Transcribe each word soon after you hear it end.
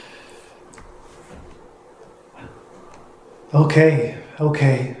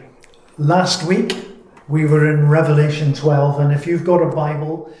Okay. Last week we were in Revelation 12, and if you've got a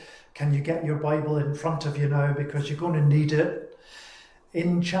Bible, can you get your Bible in front of you now, because you're going to need it.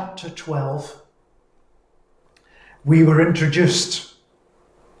 In chapter 12, we were introduced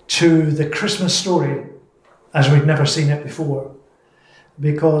to the Christmas story as we'd never seen it before,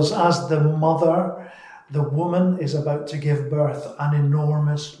 because as the mother, the woman is about to give birth, an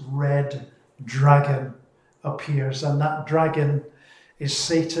enormous red dragon appears, and that dragon is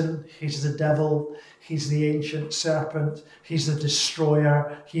Satan. He's the devil, he's the ancient serpent, he's the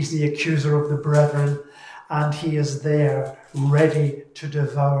destroyer, he's the accuser of the brethren, and he is there ready to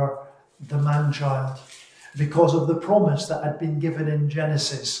devour the man-child because of the promise that had been given in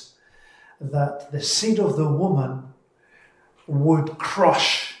Genesis, that the seed of the woman would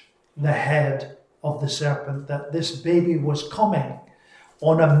crush the head of the serpent, that this baby was coming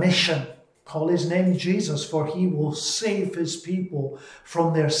on a mission. Call his name Jesus, for he will save his people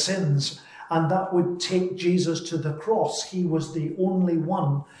from their sins. And that would take Jesus to the cross. He was the only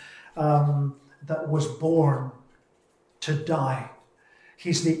one that was born to die.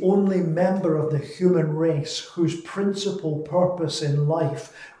 He's the only member of the human race whose principal purpose in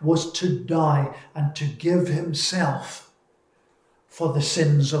life was to die and to give himself for the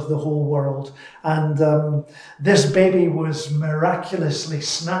sins of the whole world. And this baby was miraculously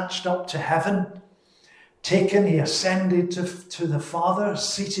snatched up to heaven, taken, he ascended to the Father,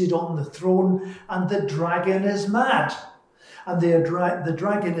 seated on the throne, and the dragon is mad. And the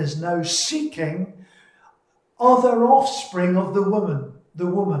dragon is now seeking other offspring of the woman.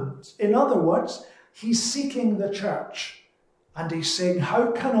 In other words, he's seeking the church. And he's saying,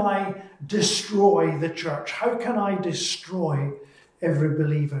 how can I destroy the church? How can I destroy every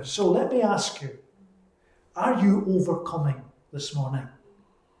believer? So let me ask you, are you overcoming this morning?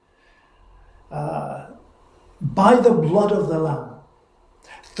 By the blood of the Lamb,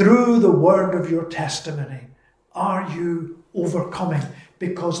 through the word of your testimony, are you overcoming?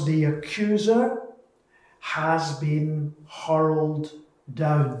 Because the accuser has been hurled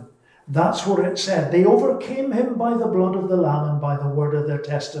down. That's what it said. They overcame him by the blood of the Lamb and by the word of their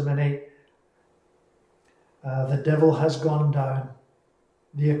testimony. The devil has gone down.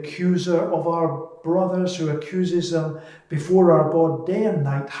 The accuser of our brothers, who accuses them before our God day and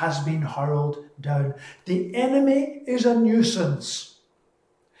night, has been hurled down. The enemy is a nuisance.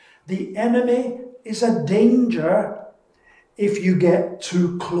 The enemy is a danger if you get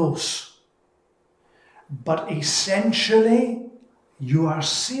too close. But essentially, you are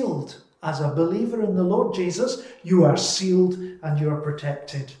sealed. As a believer in the Lord Jesus, you are sealed and you are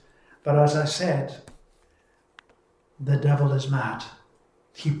protected. But as I said, the devil is mad.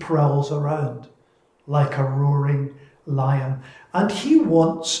 He prowls around like a roaring lion. And he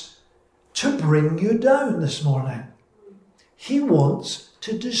wants to bring you down this morning. He wants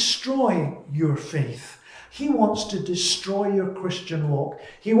to destroy your faith. He wants to destroy your Christian walk.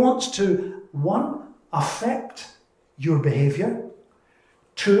 He wants to, 1, affect your behavior.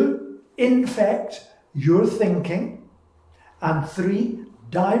 2, infect your thinking. And 3,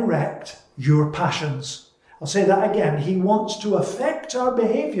 direct your passions. I'll say that again. He wants to affect our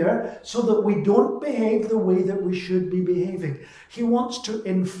behavior so that we don't behave the way that we should be behaving. He wants to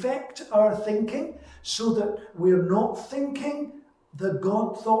infect our thinking so that we're not thinking the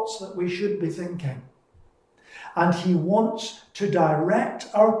God thoughts that we should be thinking. And he wants to direct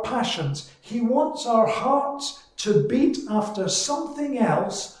our passions. He wants our hearts to beat after something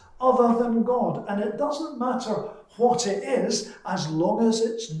else other than God. And it doesn't matter what it is, as long as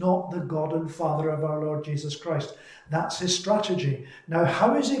it's not the God and Father of our Lord Jesus Christ. That's his strategy. Now,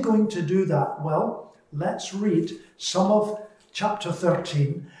 how is he going to do that? Well, let's read some of chapter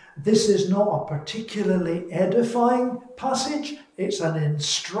 13. This is not a particularly edifying passage. It's an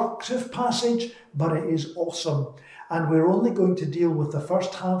instructive passage, but it is awesome. And we're only going to deal with the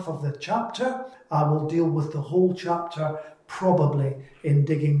first half of the chapter. I will deal with the whole chapter probably in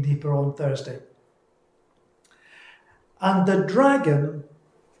Digging Deeper on Thursday. And the dragon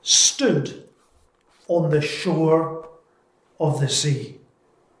stood on the shore of the sea.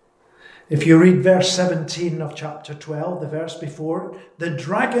 If you read verse 17 of chapter 12, the verse before, the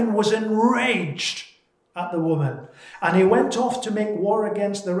dragon was enraged at the woman, and he went off to make war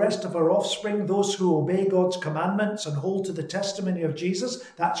against the rest of her offspring, those who obey God's commandments and hold to the testimony of Jesus.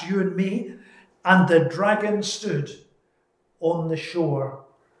 That's you and me. And the dragon stood on the shore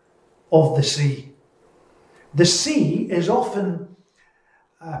of the sea. The sea is often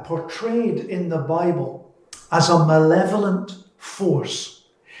portrayed in the Bible as a malevolent force.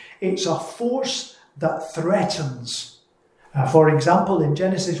 It's a force that threatens For example, in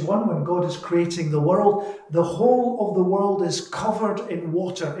Genesis 1, when God is creating the world, the whole of the world is covered in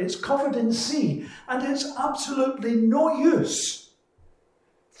water. It's covered in sea, and it's absolutely no use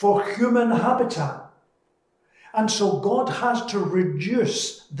for human habitat. And so God has to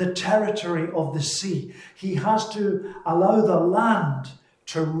reduce the territory of the sea. He has to allow the land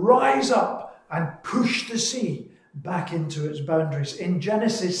to rise up and push the sea back into its boundaries. In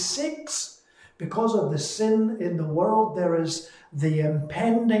Genesis 6, because of the sin in the world, there is the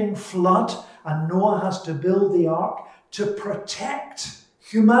impending flood, and Noah has to build the ark to protect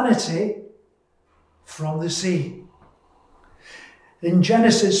humanity from the sea. In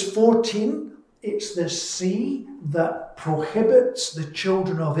Genesis 14, it's the sea that prohibits the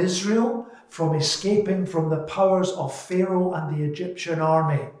children of Israel from escaping from the powers of Pharaoh and the Egyptian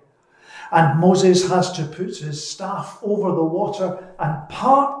army. And Moses has to put his staff over the water and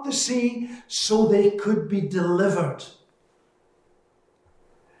part the sea so they could be delivered.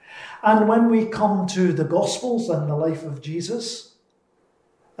 And when we come to the Gospels and the life of Jesus,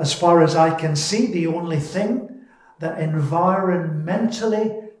 as far as I can see, the only thing that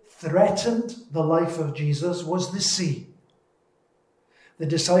environmentally threatened the life of Jesus was the sea. The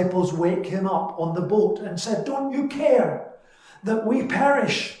disciples wake him up on the boat and said, "Don't you care that we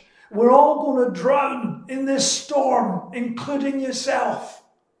perish? We're all going to drown in this storm, including yourself."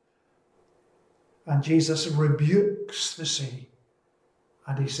 And Jesus rebukes the sea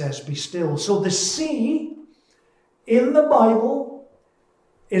and he says, "Be still." So the sea in the Bible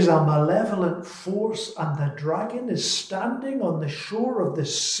is a malevolent force, and the dragon is standing on the shore of the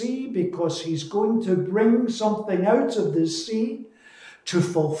sea because he's going to bring something out of the sea to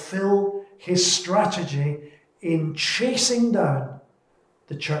fulfill his strategy in chasing down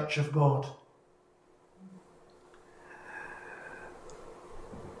the church of God.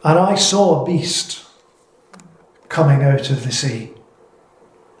 And I saw a beast coming out of the sea.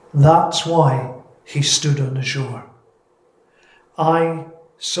 That's why he stood on the shore. I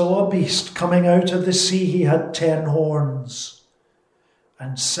saw a beast coming out of the sea. He had 10 horns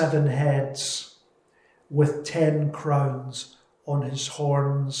and 7 heads, with 10 crowns on his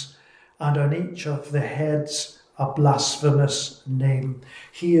horns, and on each of the heads a blasphemous name.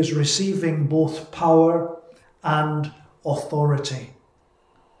 He is receiving both power and authority.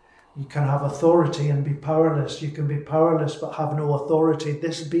 You can have authority and be powerless. You can be powerless but have no authority.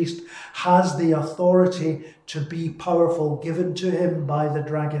 This beast has the authority to be powerful, given to him by the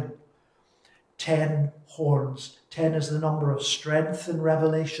dragon. 10 horns. 10 is the number of strength in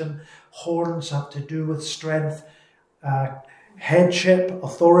Revelation. Horns have to do with strength. Headship,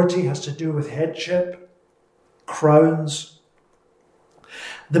 authority has to do with headship. Crowns.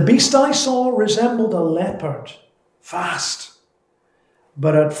 The beast I saw resembled a leopard, fast,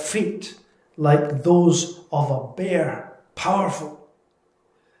 but had feet like those of a bear, powerful,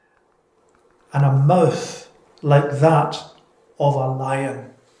 and a mouth like that of a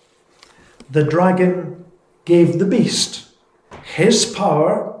lion. The dragon gave the beast his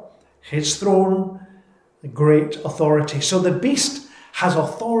power, his throne, the great authority. So the beast has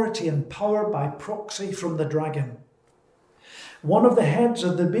authority and power by proxy from the dragon. One of the heads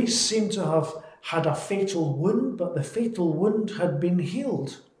of the beast seemed to have had a fatal wound, but the fatal wound had been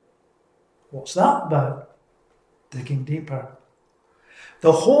healed. What's that about? Digging deeper.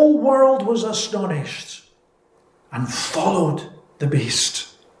 The whole world was astonished and followed the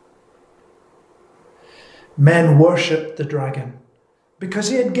beast. Men worshipped the dragon because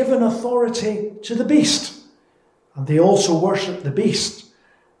he had given authority to the beast. And they also worshipped the beast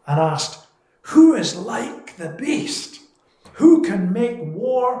and asked, "Who is like the beast? Who can make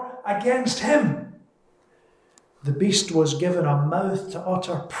war against him?" The beast was given a mouth to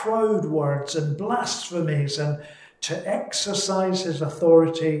utter proud words and blasphemies and to exercise his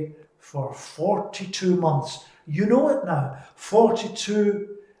authority for 42 months. You know it now.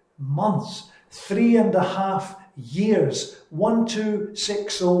 42 months. 3.5 years.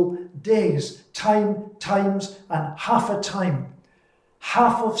 1260 days. Time, times, and half a time.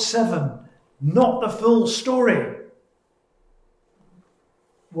 Half of 7. Not the full story.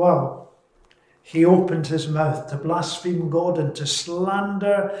 Wow. He opened his mouth to blaspheme God and to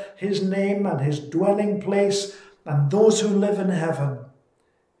slander his name and his dwelling place and those who live in heaven.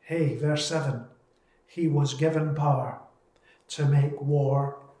 Hey, verse 7. He was given power to make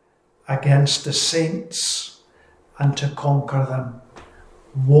war against the saints and to conquer them.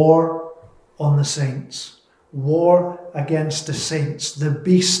 War on the saints. War against the saints. The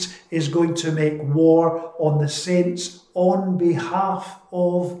beast is going to make war on the saints on behalf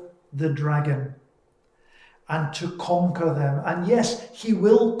of the dragon and to conquer them. And yes, he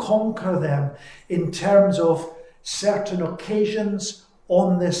will conquer them in terms of certain occasions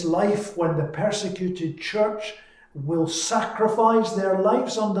on this life when the persecuted church will sacrifice their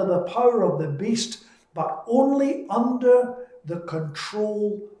lives under the power of the beast, but only under the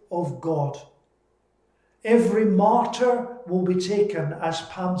control of God. Every martyr will be taken, as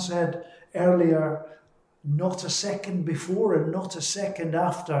Pam said earlier, not a second before and not a second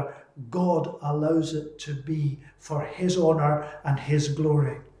after. God allows it to be for his honour and his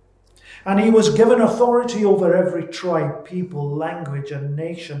glory. And he was given authority over every tribe, people, language and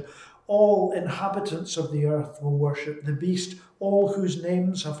nation. All inhabitants of the earth will worship the beast, all whose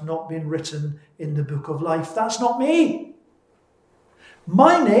names have not been written in the book of life. That's not me.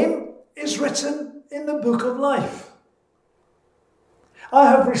 My name is written in the book of life. I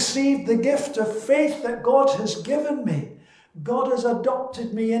have received the gift of faith that God has given me. God has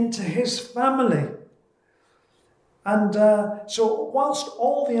adopted me into his family. And so whilst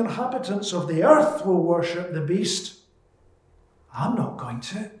all the inhabitants of the earth will worship the beast, I'm not going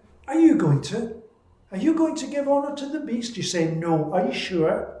to. Are you going to? Are you going to give honour to the beast? You say, no. Are you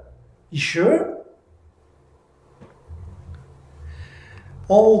sure? You sure?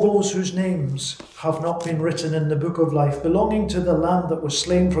 All those whose names have not been written in the book of life, belonging to the Lamb that was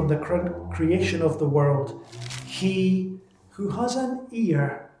slain from the creation of the world, he who has an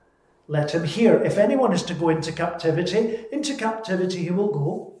ear, let him hear. If anyone is to go into captivity he will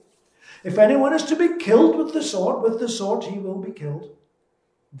go. If anyone is to be killed with the sword he will be killed.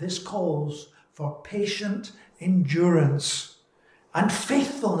 This calls for patient endurance and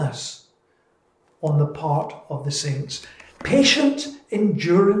faithfulness on the part of the saints. Patient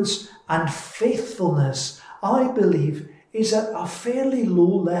endurance and faithfulness, I believe, is at a fairly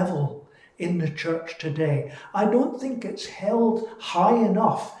low level in the church today. I don't think it's held high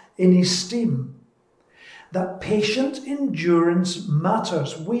enough in esteem. That patient endurance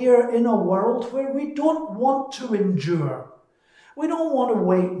matters. We are in a world where we don't want to endure. We don't want to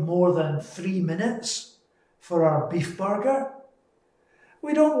wait more than 3 minutes for our beef burger.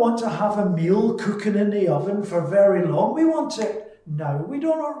 We don't want to have a meal cooking in the oven for very long. We want it now. We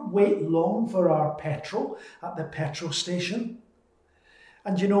don't want to wait long for our petrol at the petrol station.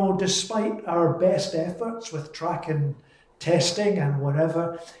 And you know, despite our best efforts with tracking, testing and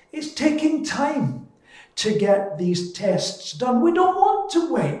whatever, it's taking time to get these tests done. We don't want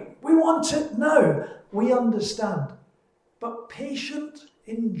to wait. We want it now. We understand. But patient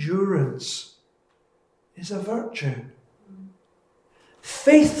endurance is a virtue.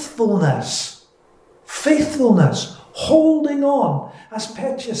 Faithfulness, holding on. As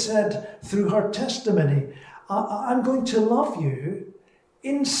Petya said through her testimony, I'm going to love you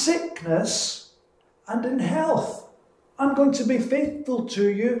in sickness and in health. I'm going to be faithful to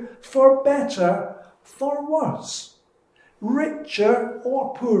you for better, for worse, richer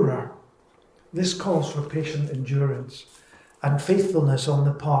or poorer. This calls for patient endurance and faithfulness on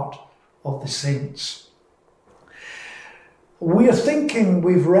the part of the saints. We're thinking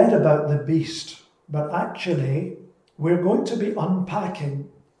we've read about the beast, but actually we're going to be unpacking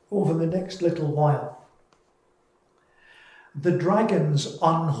over the next little while the dragon's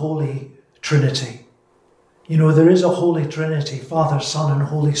unholy trinity. You know, there is a holy trinity, Father, Son and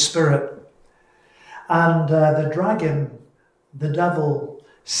Holy Spirit. And the dragon, the devil,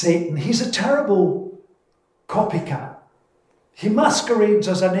 Satan, he's a terrible copycat. He masquerades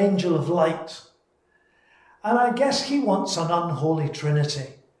as an angel of light. And I guess he wants an unholy trinity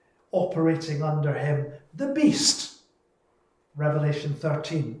operating under him. The beast, Revelation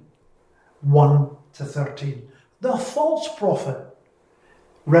 13, 1 to 13. The false prophet,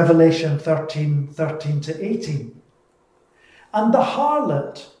 Revelation 13, 13 to 18. And the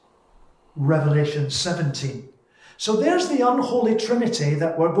harlot, Revelation 17. So there's the unholy trinity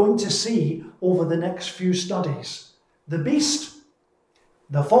that we're going to see over the next few studies. The beast,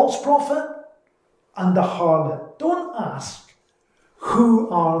 the false prophet, and the harlot. Don't ask, who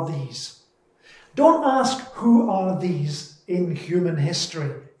are these? Don't ask, who are these in human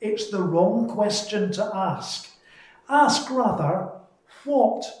history? It's the wrong question to ask. Ask rather,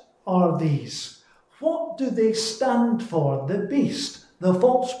 what are these? What do they stand for? The beast, the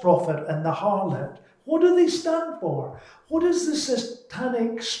false prophet, and the harlot. What do they stand for? What is the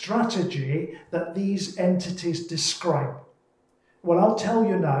satanic strategy that these entities describe? Well, I'll tell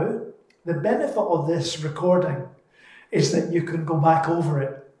you now. The benefit of this recording is that you can go back over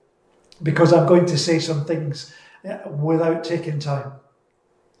it, because I'm going to say some things without taking time.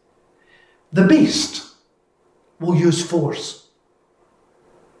 The beast will use force.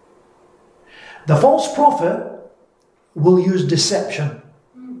 The false prophet will use deception.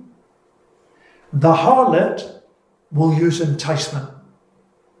 The harlot will use enticement.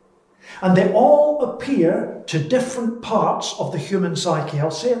 And they all appear to different parts of the human psyche. I'll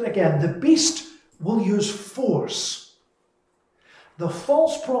say it again. The beast will use force. The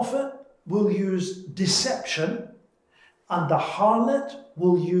false prophet will use deception, and the harlot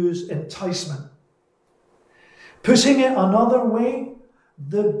will use enticement. Putting it another way,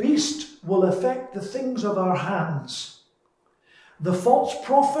 the beast will affect the things of our hands. The false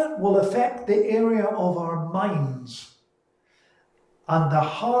prophet will affect the area of our minds. And the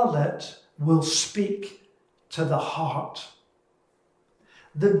harlot will speak to the heart.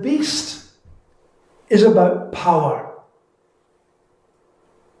 The beast is about power.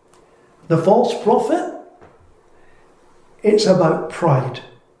 The false prophet, it's about pride.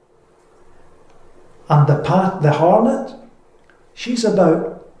 And the harlot, she's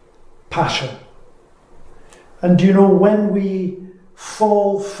about passion. And do you know, when we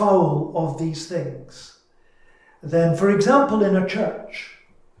fall foul of these things, then, for example, in a church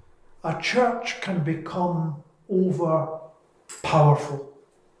can become over powerful.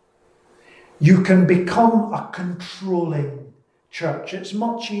 You can become a controlling church. It's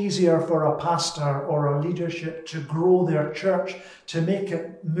much easier for a pastor or a leadership to grow their church, to make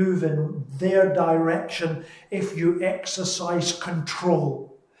it move in their direction, if you exercise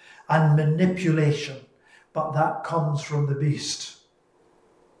control and manipulation. But that comes from the beast.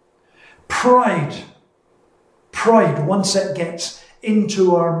 Pride, once it gets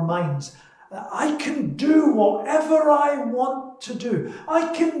into our minds, I can do whatever I want to do.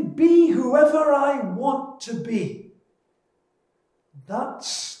 I can be whoever I want to be.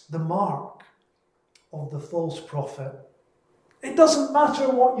 That's the mark of the false prophet. It doesn't matter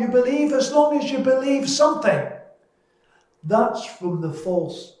what you believe as long as you believe something. That's from the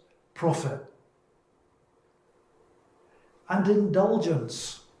false prophet. And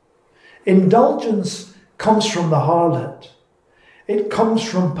indulgence. Indulgence comes from the harlot. It comes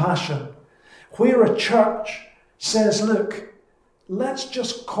from passion. Where a church says, look, let's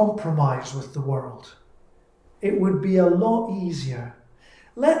just compromise with the world. It would be a lot easier.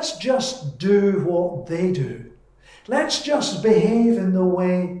 Let's just do what they do. Let's just behave in the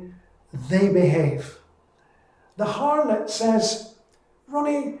way they behave. The harlot says,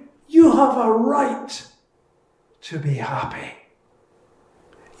 Ronnie, you have a right to be happy.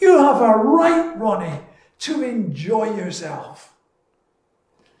 You have a right, Ronnie, to enjoy yourself.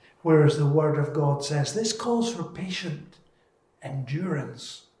 Whereas the Word of God says this calls for patient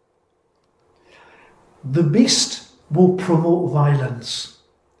endurance. The beast will promote violence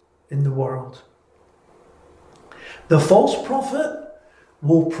in the world. The false prophet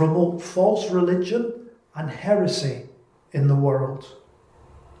will promote false religion and heresy in the world.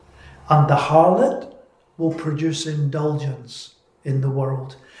 And the harlot will produce indulgence in the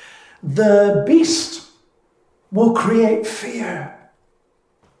world. The beast will create fear.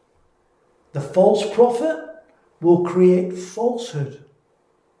 The false prophet will create falsehood.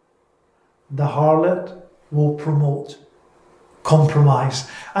 The harlot will promote compromise.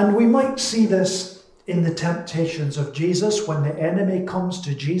 And we might see this in the temptations of Jesus. When the enemy comes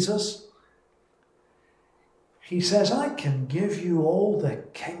to Jesus, he says, I can give you all the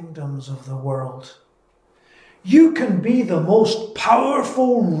kingdoms of the world. You can be the most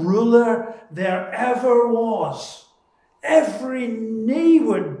powerful ruler there ever was. Every knee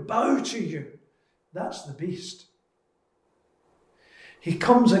would bow to you. That's the beast. He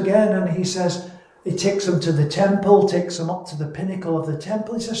comes again and he says, he takes him to the temple, takes him up to the pinnacle of the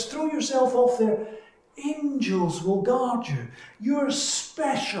temple. He says, throw yourself off there. Angels will guard you. You're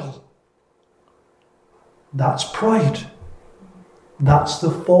special. That's pride. That's the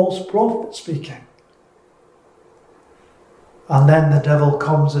false prophet speaking. And then the devil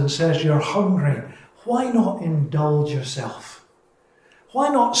comes and says, you're hungry. Why not indulge yourself? Why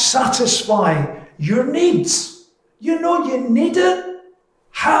not satisfy your needs? You know you need it.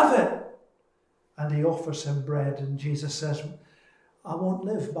 Have it. And he offers him bread. And Jesus says, I won't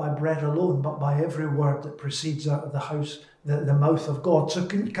live by bread alone, but by every word that proceeds out of the mouth of God. So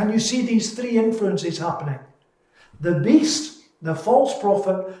can you see these three influences happening? The beast, the false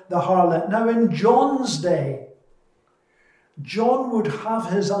prophet, the harlot. Now in John's day, John would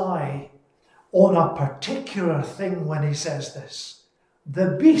have his eye on a particular thing when he says this.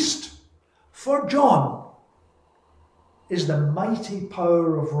 The beast, for John, is the mighty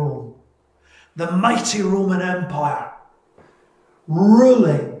power of Rome, the mighty Roman Empire,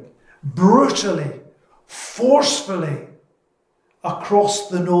 ruling brutally, forcefully across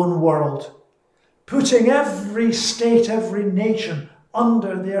the known world, putting every state, every nation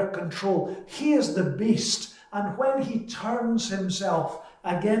under their control. He is the beast, and when he turns himself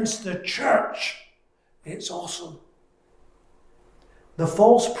against the church, it's awesome. The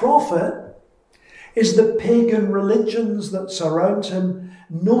false prophet is the pagan religions that surround him,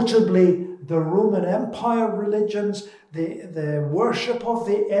 notably the Roman Empire religions, the worship of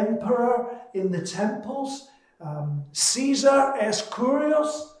the emperor in the temples. Caesar es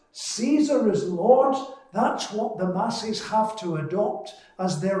Kyrios, Caesar is Lord. That's what the masses have to adopt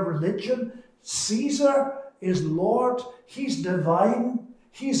as their religion. Caesar is Lord, he's divine,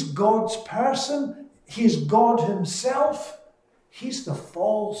 he's God's person, he's God himself. He's the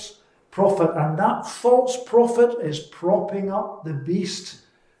false prophet, and that false prophet is propping up the beast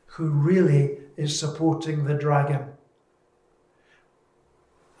who really is supporting the dragon.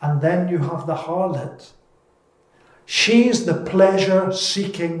 And then you have the harlot. She's the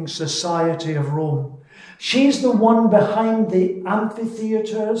pleasure-seeking society of Rome. She's the one behind the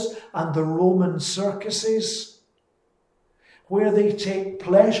amphitheatres and the Roman circuses, where they take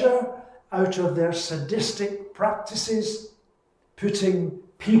pleasure out of their sadistic practices, pitting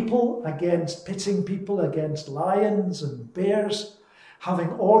people against lions and bears, having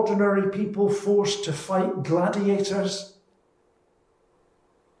ordinary people forced to fight gladiators.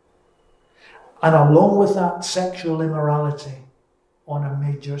 And along with that, sexual immorality on a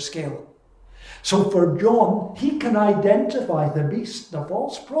major scale. So for John, he can identify the beast, the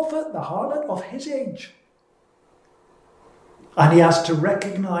false prophet, the harlot of his age. And he has to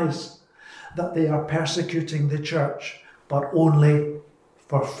recognize that they are persecuting the church, but only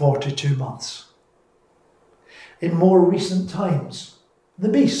for 42 months. In more recent times, the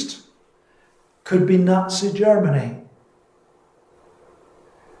beast could be Nazi Germany.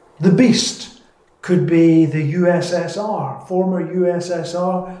 The beast could be the USSR, former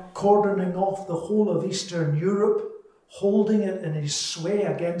USSR, cordoning off the whole of Eastern Europe, holding it in his sway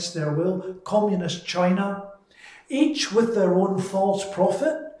against their will, communist China, each with their own false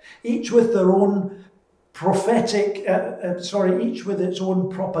prophet, each with their own each with its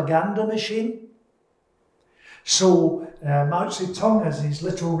own propaganda machine. So Mao Zedong has his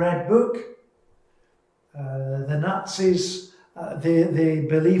little red book. The Nazis, they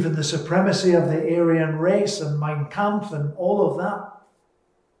believe in the supremacy of the Aryan race and Mein Kampf and all of that.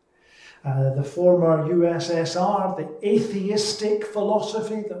 The former USSR, the atheistic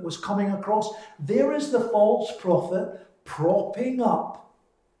philosophy that was coming across. There is the false prophet propping up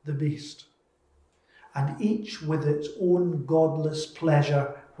the beast. And each with its own godless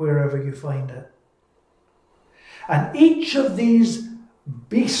pleasure wherever you find it. And each of these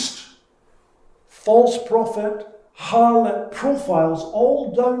beast, false prophet, harlot profiles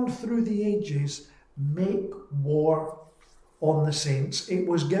all down through the ages make war on the saints. It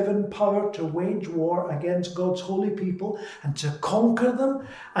was given power to wage war against God's holy people and to conquer them,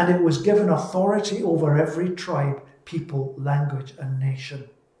 and it was given authority over every tribe, people, language, and nation.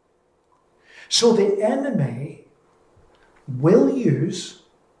 So the enemy will use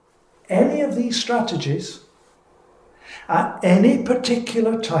any of these strategies at any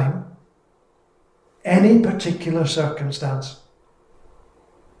particular time, any particular circumstance.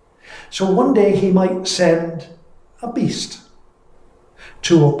 So one day he might send a beast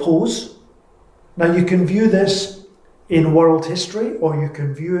to oppose. Now you can view this in world history, or you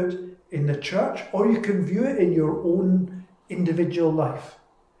can view it in the church, or you can view it in your own individual life.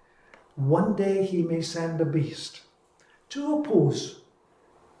 One day he may send a beast to oppose,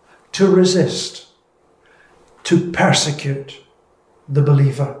 to resist, to persecute the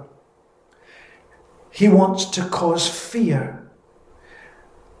believer. He wants to cause fear.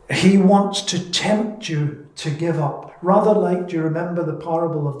 He wants to tempt you to give up. Rather like, do you remember the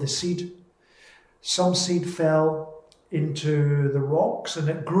parable of the seed? Some seed fell into the rocks and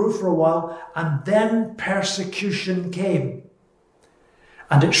it grew for a while, and then persecution came.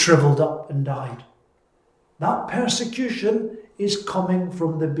 And it shriveled up and died. That persecution is coming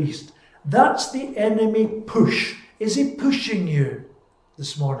from the beast. That's the enemy push. Is he pushing you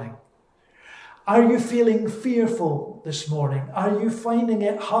this morning? Are you feeling fearful this morning? Are you finding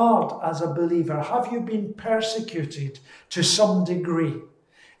it hard as a believer? Have you been persecuted to some degree?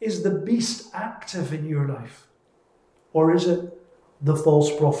 Is the beast active in your life? Or is it the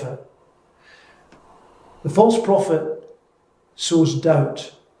false prophet? The false prophet sows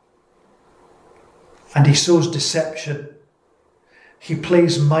doubt, and he sows deception. He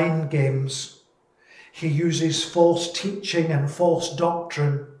plays mind games. He uses false teaching and false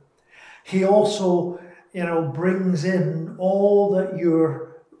doctrine. He also, brings in all that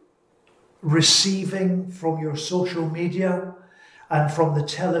you're receiving from your social media and from the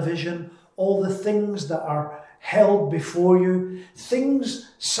television, all the things that are held before you,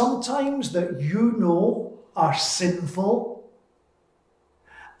 things sometimes that you know are sinful,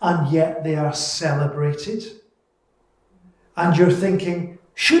 and yet they are celebrated. And you're thinking,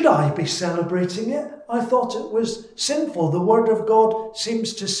 should I be celebrating it? I thought it was sinful. The Word of God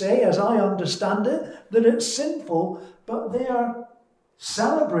seems to say, as I understand it, that it's sinful, but they are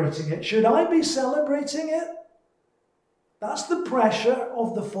celebrating it. Should I be celebrating it? That's the pressure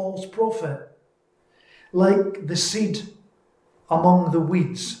of the false prophet. Like the seed among the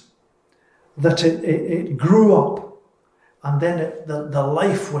weeds, that it grew up and then the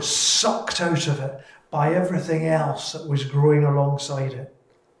life was sucked out of it by everything else that was growing alongside it.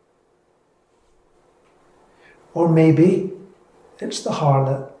 Or maybe it's the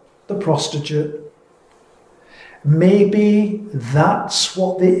harlot, the prostitute. Maybe that's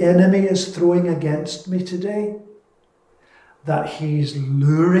what the enemy is throwing against me today. That he's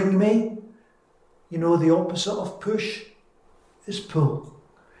luring me. You know, the opposite of push is pull.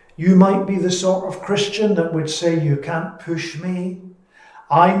 You might be the sort of Christian that would say, you can't push me.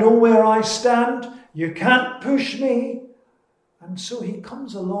 I know where I stand. You can't push me. And so he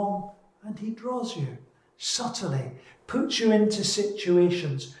comes along and he draws you subtly, puts you into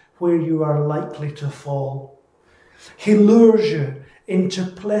situations where you are likely to fall. He lures you into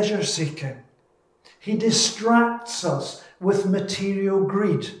pleasure seeking. He distracts us with material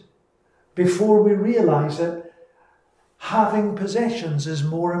greed. Before we realise it, having possessions is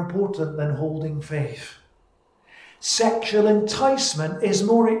more important than holding faith. Sexual enticement is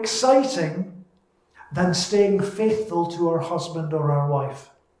more exciting than staying faithful to our husband or our wife.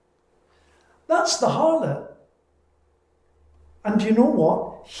 That's the harlot. And you know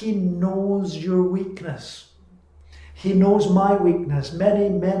what? He knows your weakness. He knows my weakness. Many,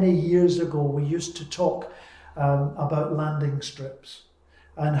 many years ago, we used to talk about landing strips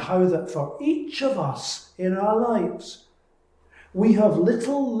and how that for each of us in our lives, we have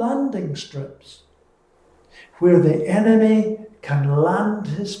little landing strips where the enemy can land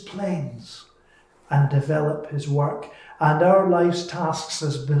his planes and develop his work. And our life's tasks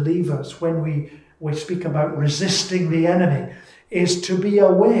as believers, when we speak about resisting the enemy, is to be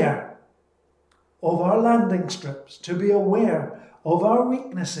aware of our landing strips, to be aware of our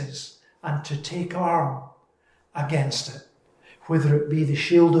weaknesses, and to take arm against it. Whether it be the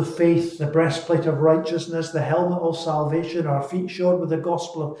shield of faith, the breastplate of righteousness, the helmet of salvation, our feet shod with the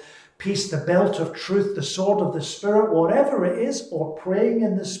gospel of peace, the belt of truth, the sword of the Spirit, whatever it is, or praying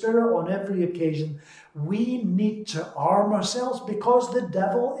in the Spirit on every occasion, we need to arm ourselves because the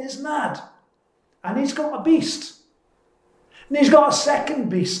devil is mad. And he's got a beast. And he's got a second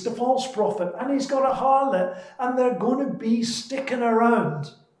beast, the false prophet. And he's got a harlot. And they're going to be sticking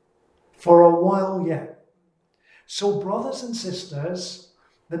around for a while yet. So, brothers and sisters,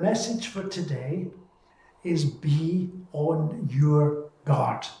 the message for today is be on your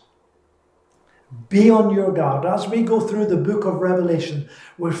guard. Be on your guard. As we go through the book of Revelation,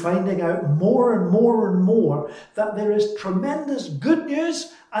 we're finding out more and more and more that there is tremendous good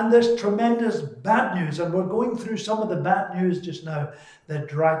news and there's tremendous bad news. And we're going through some of the bad news just now. The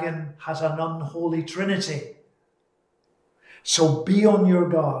dragon has an unholy trinity. So be on your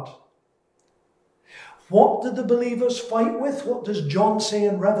guard. What do the believers fight with? What does John say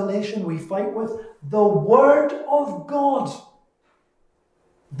in Revelation we fight with? The Word of God.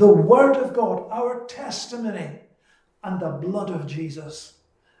 The Word of God, our testimony, and the blood of Jesus.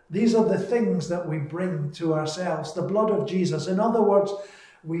 These are the things that we bring to ourselves. The blood of Jesus. In other words,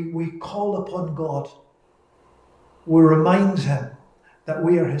 we call upon God. We remind him that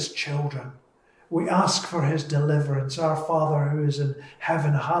we are his children. We ask for his deliverance. Our Father who is in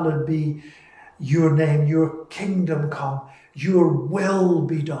heaven, hallowed be your name. Your kingdom come. Your will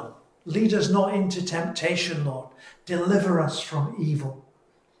be done. Lead us not into temptation, Lord. Deliver us from evil.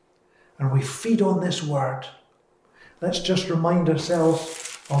 And we feed on this word. Let's just remind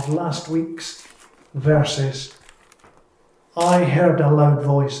ourselves of last week's verses. I heard a loud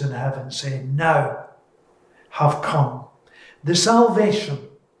voice in heaven saying, now have come the salvation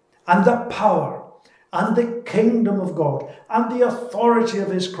and the power and the kingdom of God and the authority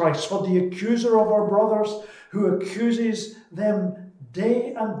of his Christ. For the accuser of our brothers who accuses them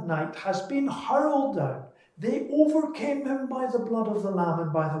day and night has been hurled down. They overcame him by the blood of the Lamb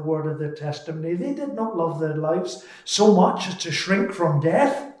and by the word of their testimony. They did not love their lives so much as to shrink from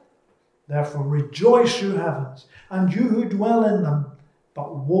death. Therefore rejoice, you heavens, and you who dwell in them.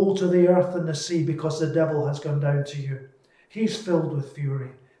 But woe to the earth and the sea, because the devil has gone down to you. He's filled with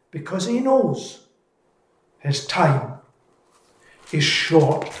fury, because he knows his time is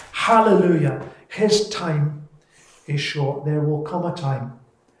short. Hallelujah. His time is short. There will come a time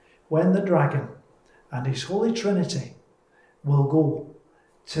when the dragon and his Holy Trinity will go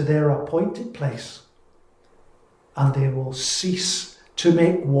to their appointed place and they will cease to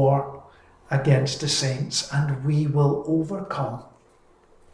make war against the saints, and we will overcome.